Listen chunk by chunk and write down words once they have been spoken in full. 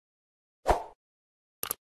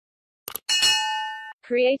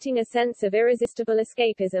creating a sense of irresistible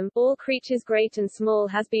escapism. All Creatures Great and Small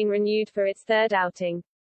has been renewed for its third outing.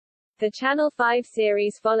 The Channel 5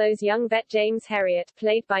 series follows young vet James Herriot,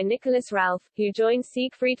 played by Nicholas Ralph, who joins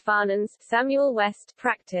Siegfried Farnon's Samuel West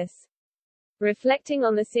practice. Reflecting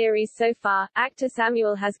on the series so far, actor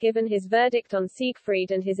Samuel has given his verdict on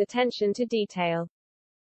Siegfried and his attention to detail.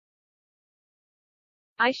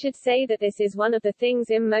 "I should say that this is one of the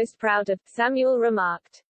things I'm most proud of," Samuel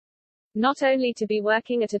remarked. "Not only to be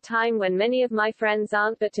working at a time when many of my friends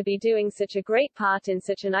aren't, but to be doing such a great part in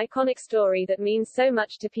such an iconic story that means so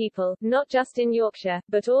much to people, not just in Yorkshire,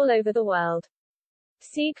 but all over the world.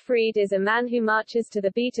 Siegfried is a man who marches to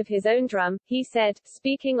the beat of his own drum," he said,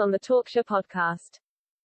 speaking on the Talkshow podcast.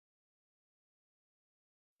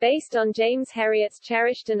 Based on James Herriot's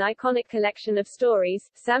cherished and iconic collection of stories,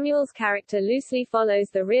 Samuel's character loosely follows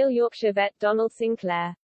the real Yorkshire vet Donald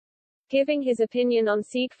Sinclair. Giving his opinion on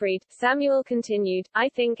Siegfried, Samuel continued, "I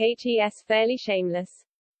think he's fairly shameless.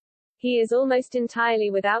 He is almost entirely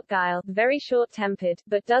without guile, very short-tempered,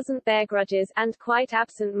 but doesn't bear grudges, and quite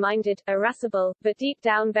absent-minded, irascible, but deep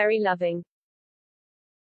down very loving."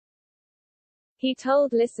 He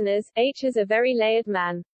told listeners, "H is a very layered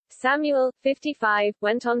man." Samuel, 55,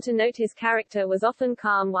 went on to note his character was often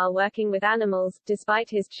calm while working with animals, despite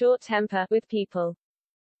his short temper with people.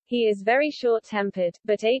 "He is very short-tempered,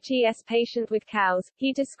 but he's patient with cows,"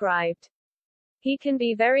 he described. "He can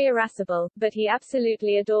be very irascible, but he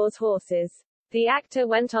absolutely adores horses." The actor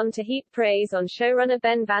went on to heap praise on showrunner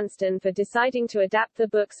Ben Vanston for deciding to adapt the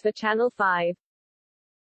books for Channel 5.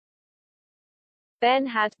 Ben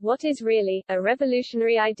had, what is really, a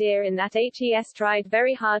revolutionary idea in that he's tried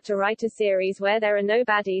very hard to write a series where there are no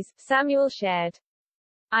baddies, Samuel shared.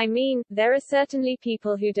 "I mean, there are certainly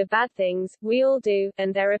people who do bad things, we all do,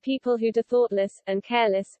 and there are people who do thoughtless, and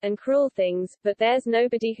careless, and cruel things, but there's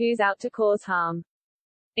nobody who's out to cause harm."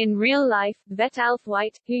 In real life, vet Alf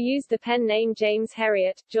White, who used the pen name James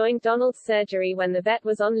Herriot, joined Donald's surgery when the vet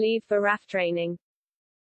was on leave for RAF training.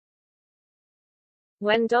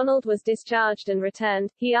 When Donald was discharged and returned,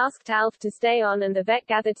 he asked Alf to stay on and the vet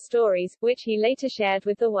gathered stories, which he later shared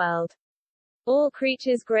with the world. All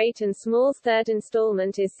Creatures Great and Small's third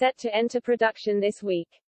installment is set to enter production this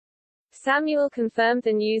week. Samuel confirmed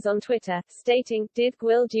the news on Twitter, stating, "Dydd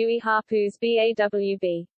Gwyl Dewi Harpoo's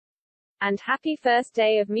BAWB. And happy first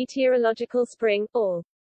day of meteorological spring, all."